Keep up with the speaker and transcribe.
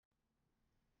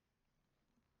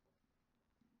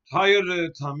Hayre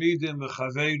Tamidim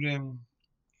v'Chaverim,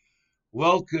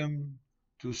 welcome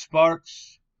to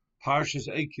Sparks Parshas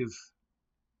Ekev.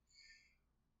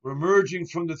 We're emerging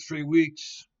from the 3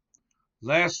 weeks.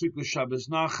 Last week was Shabbos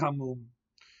Nachamu.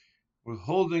 We're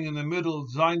holding in the middle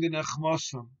Zayin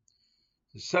Nechmasa,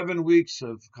 the 7 weeks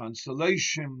of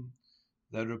consolation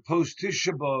that are post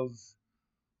Tisha B'Av,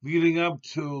 leading up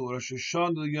to Rosh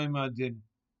Hashanah Yom Adin.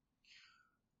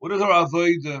 What is our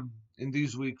avodah in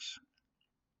these weeks?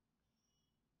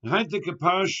 Behind the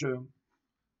Parsha,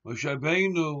 Moshe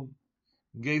Rabbeinu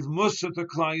gave Musa to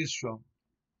Klal Yisrael.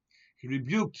 He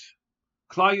rebuked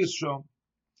Klal Yisrael.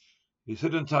 He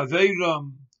said in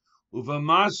Taveiram,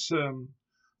 Uvamasem,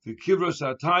 V'kivros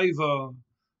Atayva,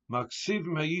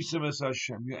 Maksivim Hayisem Es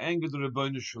Hashem. You angered the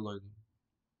Rebbeinu Shalom.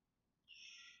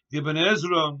 Ibn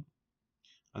Ezra,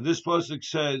 and this pasuk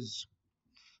says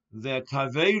that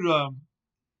Taveira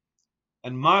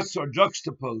and Mas are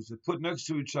juxtaposed, they're put next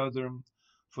to each other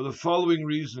for the following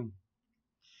reason.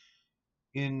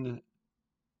 In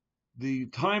the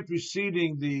time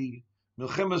preceding the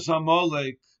Milchemes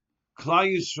Amalek,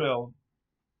 Klal Yisrael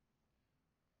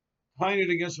pined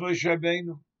against Moshe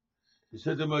Rabbeinu. He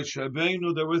said to Moshe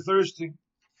Rabbeinu, they were thirsty.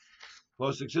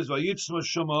 Pasuk says, "Vayitzma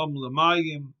Shemam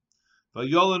l'mayim,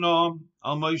 vayolanam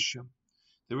al Moshe."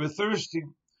 They were thirsty.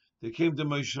 They came to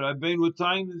Moshe Rabbeinu with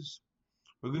kindness.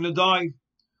 We're going to die.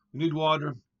 We need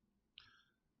water.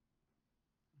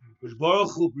 Because Baruch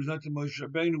Hu presented Moshe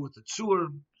Rabbeinu with the tzur.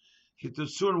 Hit the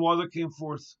tzur and water came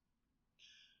forth.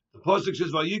 The pasuk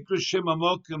says, "Vayikra Shem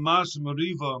Amokim Mas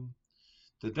Mariva."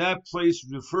 That place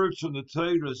referred to in the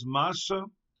Torah as Masa,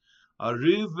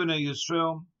 Ariv b'nei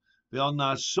Yisrael, Ve'al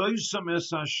Nasoisam Es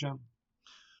Hashem,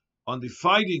 on the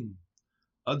fighting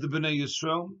of the b'nei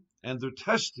Yisrael and their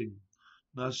testing.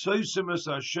 Nasoisam Es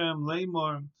Hashem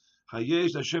Leimor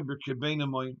Hayesh Hashem b'Kirbeinu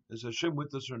Moim. Is Hashem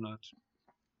with us or not?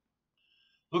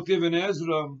 Look, Ibn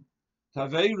Ezra,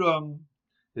 Taveira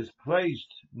is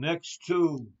placed next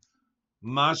to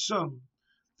Masa.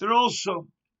 There also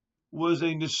was a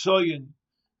Nisoyan.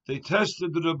 They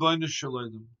tested the Rebbeinu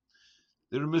Shalom.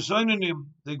 They were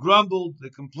misonim. They grumbled. They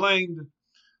complained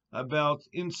about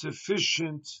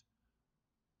insufficient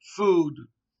food.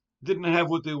 Didn't have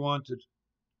what they wanted.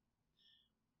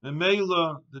 And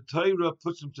Mela, the Torah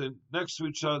puts them next to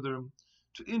each other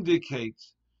to indicate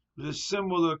with a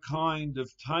similar kind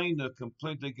of taina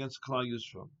complaint against Klal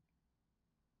Yisrael.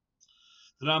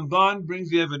 The Ramban brings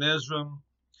the Ibn Ezra.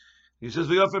 He says,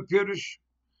 "V'yofer Pirush."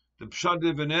 The Pshat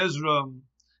Ibn Ezra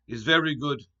is very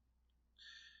good.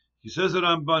 He says that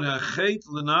Ramban hachet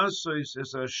l'nasois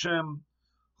es Hashem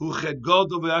hu chet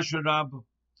gadol v'asher rabba.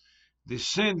 The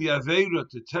sin, the aveira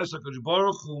to test HaKadosh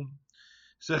Baruch Hu,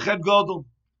 it's a chet gadol.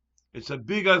 It's a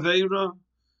big aveira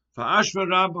v'asher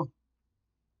rabba.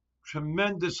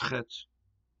 Tremendous chet.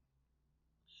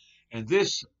 And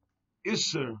this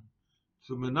iser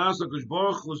to menas HaKadosh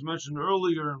Baruch Hu was mentioned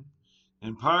earlier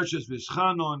in Parshas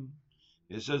V'schanon.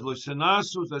 It says, "Lo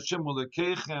senasus Hashem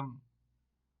olekechem,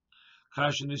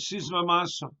 kashenesis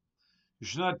mamasa." You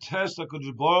should not test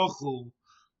HaKadosh Baruch Hu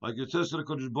like you tested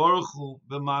HaKadosh Baruch Hu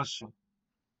b'masa.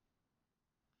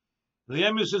 The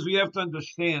Yemen says we have to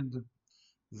understand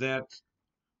that,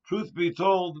 truth be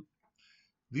told,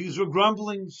 these were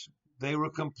grumblings. They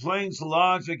were complaints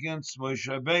lodged against Moshe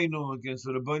Rabbeinu, against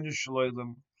the Rebbeinu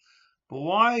Shalom. But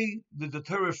why did the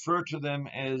Torah refer to them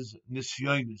as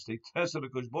nisyonis? They tested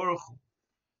HaKadosh Baruch Hu.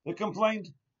 They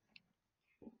complained.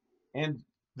 And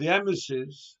the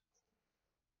emissaries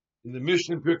in the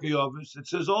Mishnah in Pirkei Avos, it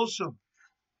says also,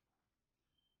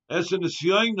 "Es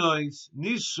nisyonos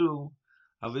nisu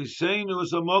aviseinu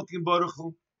es amokim baruch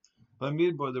hu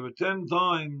b'midbar." There were 10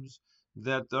 times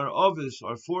that our Avos,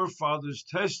 our forefathers,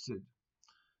 tested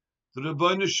the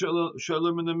Rebbeinu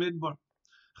Shalom in the Midbar.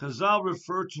 Chazal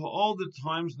referred to all the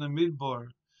times in the Midbar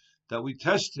that we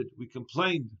tested, we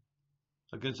complained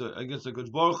against the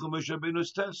Kodesh Baruch Hu. Moshe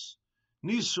Rabbeinu's test.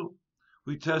 Nisu,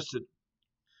 we tested.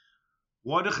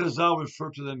 Why did Chazal refer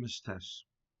to them as tests?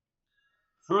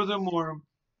 Furthermore,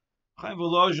 Chaim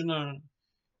Volozhiner,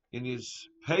 in his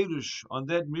Perush on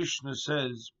that Mishnah,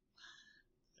 says,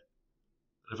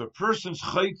 if a person's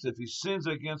chayt, if he sins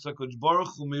against HaKadosh Baruch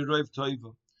Hu miroiv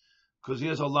toiva, because he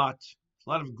has a lot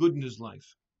of good in his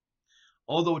life,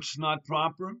 although it's not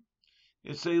proper,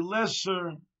 it's a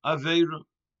lesser aveira.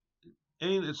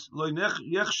 It's lo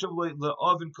yechshav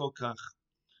le'avin kol kach.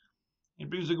 He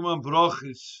brings the Gemara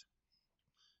Brachis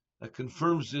that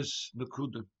confirms this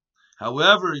nekuda.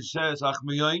 However, he says, "Ach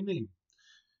miyayni,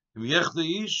 im yech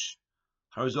leish,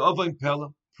 harz avin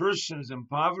pella." Person is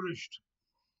impoverished.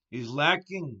 He's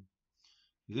lacking.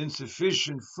 He's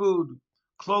insufficient food,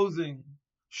 clothing,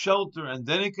 shelter, and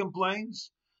then he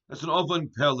complains, that's an oven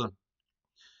peller.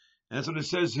 And that's what it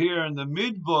says here in the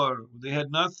Midbar. They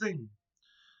had nothing.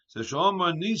 It says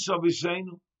Shomar Nisa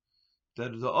B'Seinu,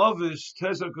 that the Ovis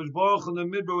Tezer Kosh Baruch in the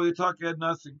Midbar where they talk had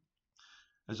nothing.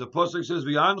 As the Pasuk says,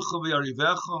 V'yancha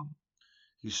v'yarivecha,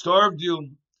 he starved you,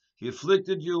 he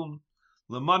afflicted you.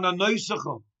 Lamana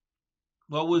noisacha.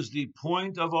 What was the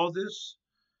point of all this?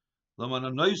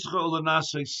 Lamana noisacha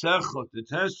ulanasei secha, to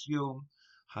test you.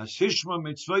 Hasishma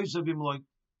mitzvahs of imloy.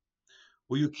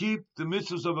 Will you keep the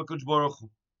mitzvahs of HaKadosh Baruch Hu?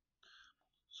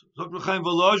 Dr. Chaim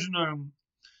Volozhiner,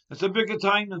 that's a bigger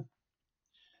taina.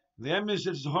 The emes,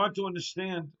 it's hard to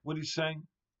understand what he's saying.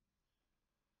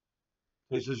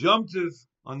 He says Yom Tiv,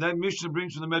 on that Mishnah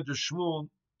brings from the Medrash Shmuel,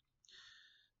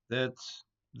 that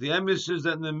the emes is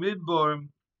that in the Midbar,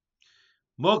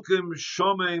 Mokim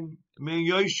Shomem Mein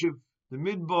Yoshev, the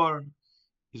Midbar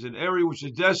is an area which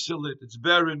is desolate, it's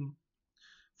barren.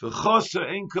 V'chosa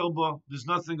ein kolba, there's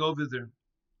nothing over there.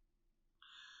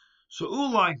 So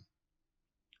Ulai,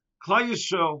 Klal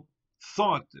Yisrael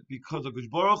thought that because of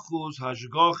Baruch Hu's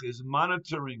hashgach is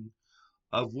monitoring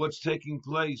of what's taking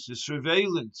place, his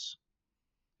surveillance,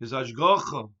 his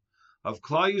hashgacha of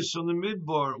Klal Yisrael in the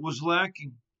Midbar was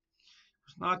lacking.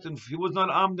 He was not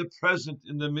omnipresent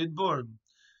in the Midbar.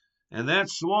 And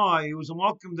that's why it was a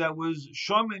Malkim that was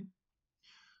Shomim.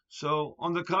 So,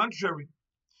 on the contrary,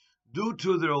 due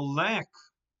to their lack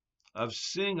of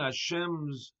seeing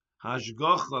Hashem's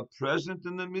hashgacha present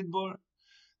in the Midbar,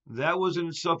 that was in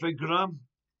itself a gram.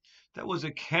 That was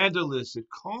a catalyst. It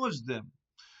caused them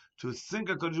to think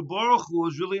HaKadosh Baruch Hu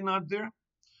was really not there.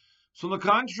 So, on the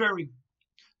contrary,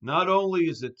 not only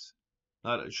is it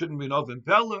shouldn't be an oven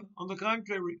pella, on the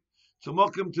contrary, it's a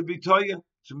Malkim to be toya,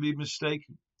 to be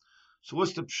mistaken. So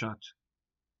what's the pshat?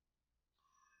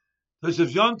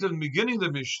 Tosef Yontif, beginning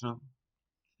the Mishnah,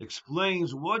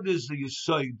 explains what is the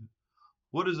Yesod,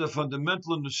 what is the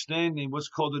fundamental understanding, what's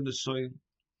called an Yesod.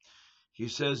 He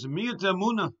says, Miyat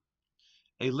Emunah,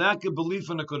 a lack of belief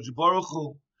in HaKadosh Baruch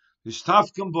Hu, is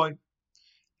tafkim boy,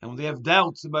 and when they have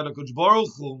doubts about HaKadosh Baruch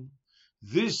Hu,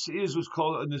 this is what's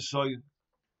called an Yesod.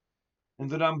 And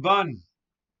the Ramban,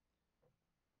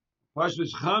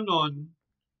 Parshas Chanon,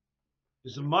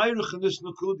 is a Meirich in this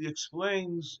Nukud. He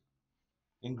explains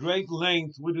in great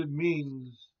length what it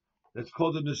means. That's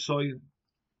called a Nesoyin.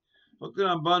 Look at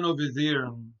Ramban over there.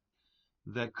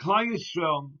 That Klal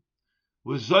Yisrael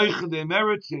was Zoich, they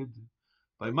merited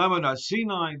by Mamad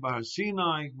HaSinai, by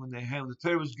HaSinai, when the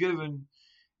Torah was given,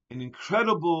 an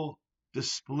incredible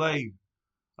display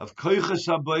of Koiches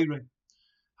HaBeireh.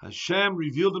 Hashem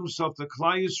revealed himself to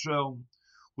Klal Yisrael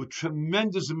with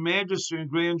tremendous majesty and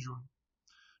grandeur.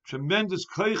 Tremendous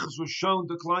koiches were shown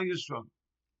to Klal Yisrael.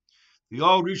 They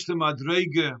all reached the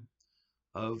madrege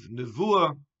of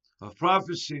nevuah, of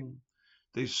prophecy.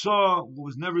 They saw what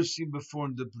was never seen before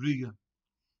in the Bria,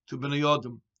 to Bnei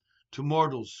Adam, to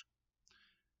mortals.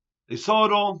 They saw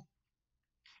it all.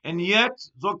 And yet,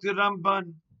 Zok the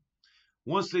Ramban,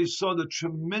 once they saw the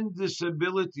tremendous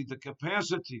ability, the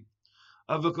capacity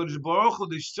of HaKadosh Baruch Hu,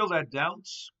 they still had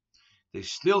doubts. They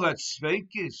still had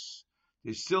sveikis.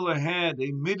 They still had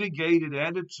a mitigated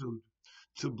attitude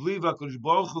to believe HaKadosh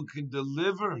Baruch Hu can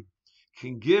deliver,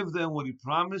 can give them what he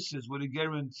promises, what he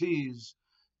guarantees.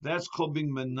 That's called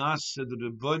being Manasseh, the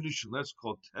Rebbeinu Shalom. That's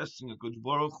called testing HaKadosh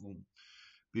Baruch Hu,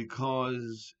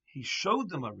 because he showed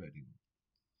them already.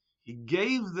 He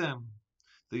gave them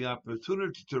the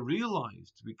opportunity to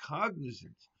realize, to be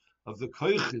cognizant of the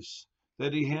koiches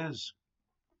that he has.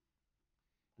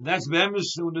 And that's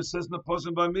Be'emes when it says in the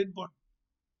Pasuk by Midbar.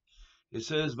 It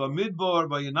says, "V'midbar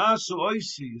v'yinasu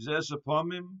oisi zes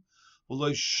apamim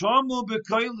v'lo shamu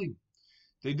b'kaili."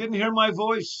 They didn't hear my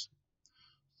voice.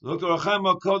 Look at Rachaim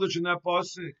HaKodesh in that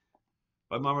pasuk.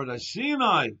 By Mamad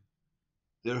HaSinai,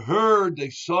 they heard, they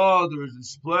saw, there was a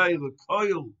display, the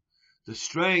koil, the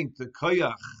strength, the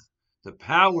koyach, the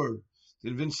power, the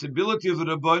invincibility of the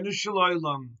Rebbeinu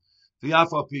Shalom, the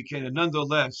Afal Pikein, and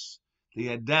nonetheless, they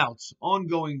had doubts,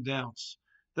 ongoing doubts.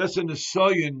 That's an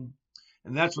Nesoyin.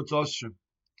 And that's what's Osher.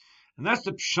 And that's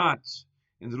the Pshat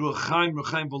in the Ruach Chaim.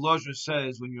 Chaim Volozhiner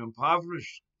says, when you're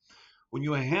impoverished, when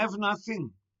you have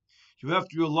nothing, you have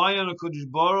to rely on HaKadosh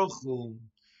Baruch Hu.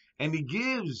 And He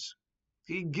gives,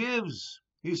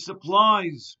 He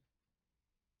supplies.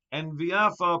 And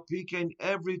V'yafal Pikein,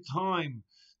 every time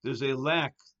there's a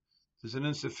lack, there's an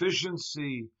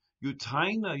insufficiency, you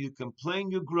taina, you complain,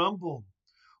 you grumble.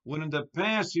 When in the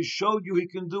past He showed you He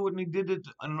can do it and He did it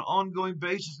on an ongoing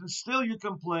basis, and still you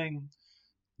complain,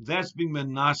 that's being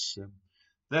Manasseh.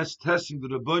 That's testing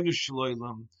the Rebbeinu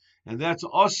Shalom, and that's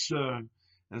Osir, and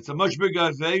it's a much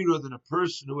bigger Aveira than a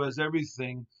person who has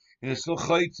everything and it's still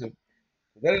chayte.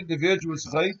 That individual was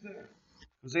chayte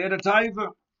because he had a taiva,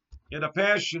 he had a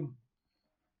passion.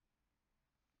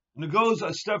 And it goes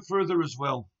a step further as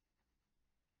well.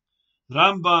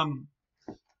 Rambam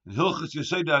in Hilchos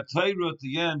Yesod HaTorah at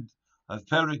the end of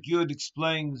Perek Yud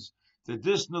explains that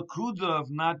this nakuda of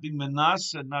not being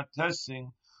menaseh, not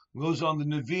testing, goes on the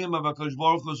Nevi'im of HaKadosh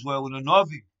Baruch Hu as well. When a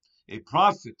Navi, a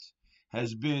prophet,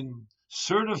 has been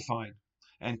certified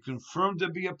and confirmed to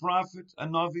be a prophet, a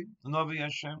Navi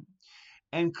Hashem,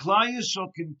 and Klal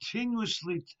Yisrael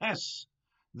continuously tests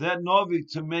that Navi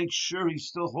to make sure he's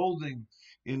still holding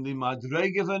in the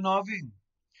Madreg of a Navi,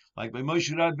 like by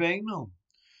Moshe Rabbeinu.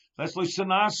 That's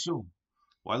Lusanasu.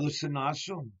 Why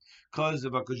Lusanasu? Because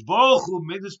the HaKadosh Baruch Hu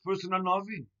made this person a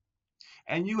Navi,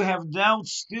 and you have doubt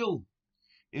still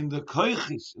in the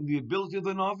koiches, in the ability of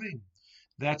the Navi.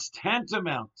 That's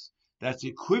tantamount, that's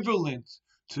equivalent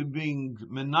to being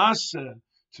Menaseh,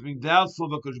 to being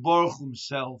doubtful of HaKadosh Baruch Hu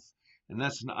himself, and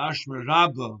that's an Ashmer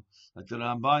Rabbah, like the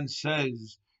Ramban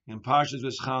says in Parshas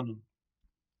V'Schanu.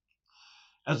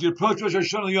 As we approach Rosh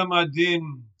Hashanah Yom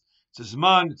Adin, it's a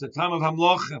Zman, it's a time of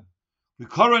Hamlocha. We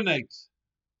coronate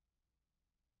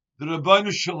the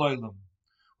Rabbeinu Shalom.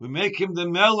 We make him the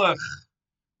Melech,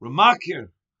 Ramakir.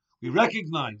 We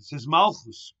recognize his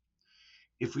Malchus.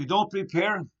 If we don't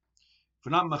prepare, if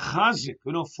we're not mechazik,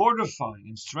 we don't fortify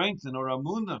and strengthen our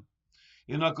Amunah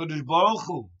in HaKadosh Baruch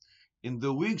Hu, in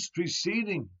the weeks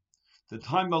preceding the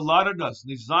time allotted us,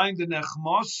 designed the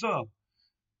Nechmasa,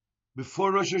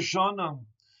 before Rosh Hashanah,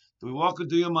 that we walk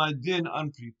into Yom Adin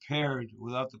unprepared,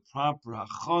 without the proper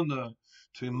hachana,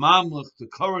 to imamlich, to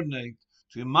coronate,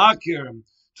 to imakir,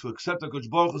 to accept HaKadosh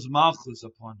Baruch Hu's Malchus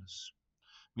upon us.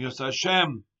 Mios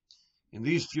Hashem, in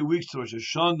these few weeks to Rosh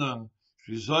Hashanah,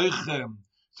 Shrizoichem,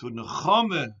 to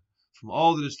Nechame, from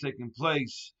all that is taking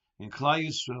place in Klal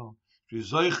Yisrael,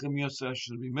 Shrizoichem, Mios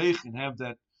Hashem, we make and have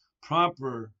that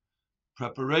proper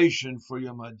preparation for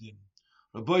Yom Adin.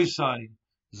 Rabbi Sai,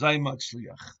 Zay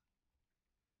Matzliach.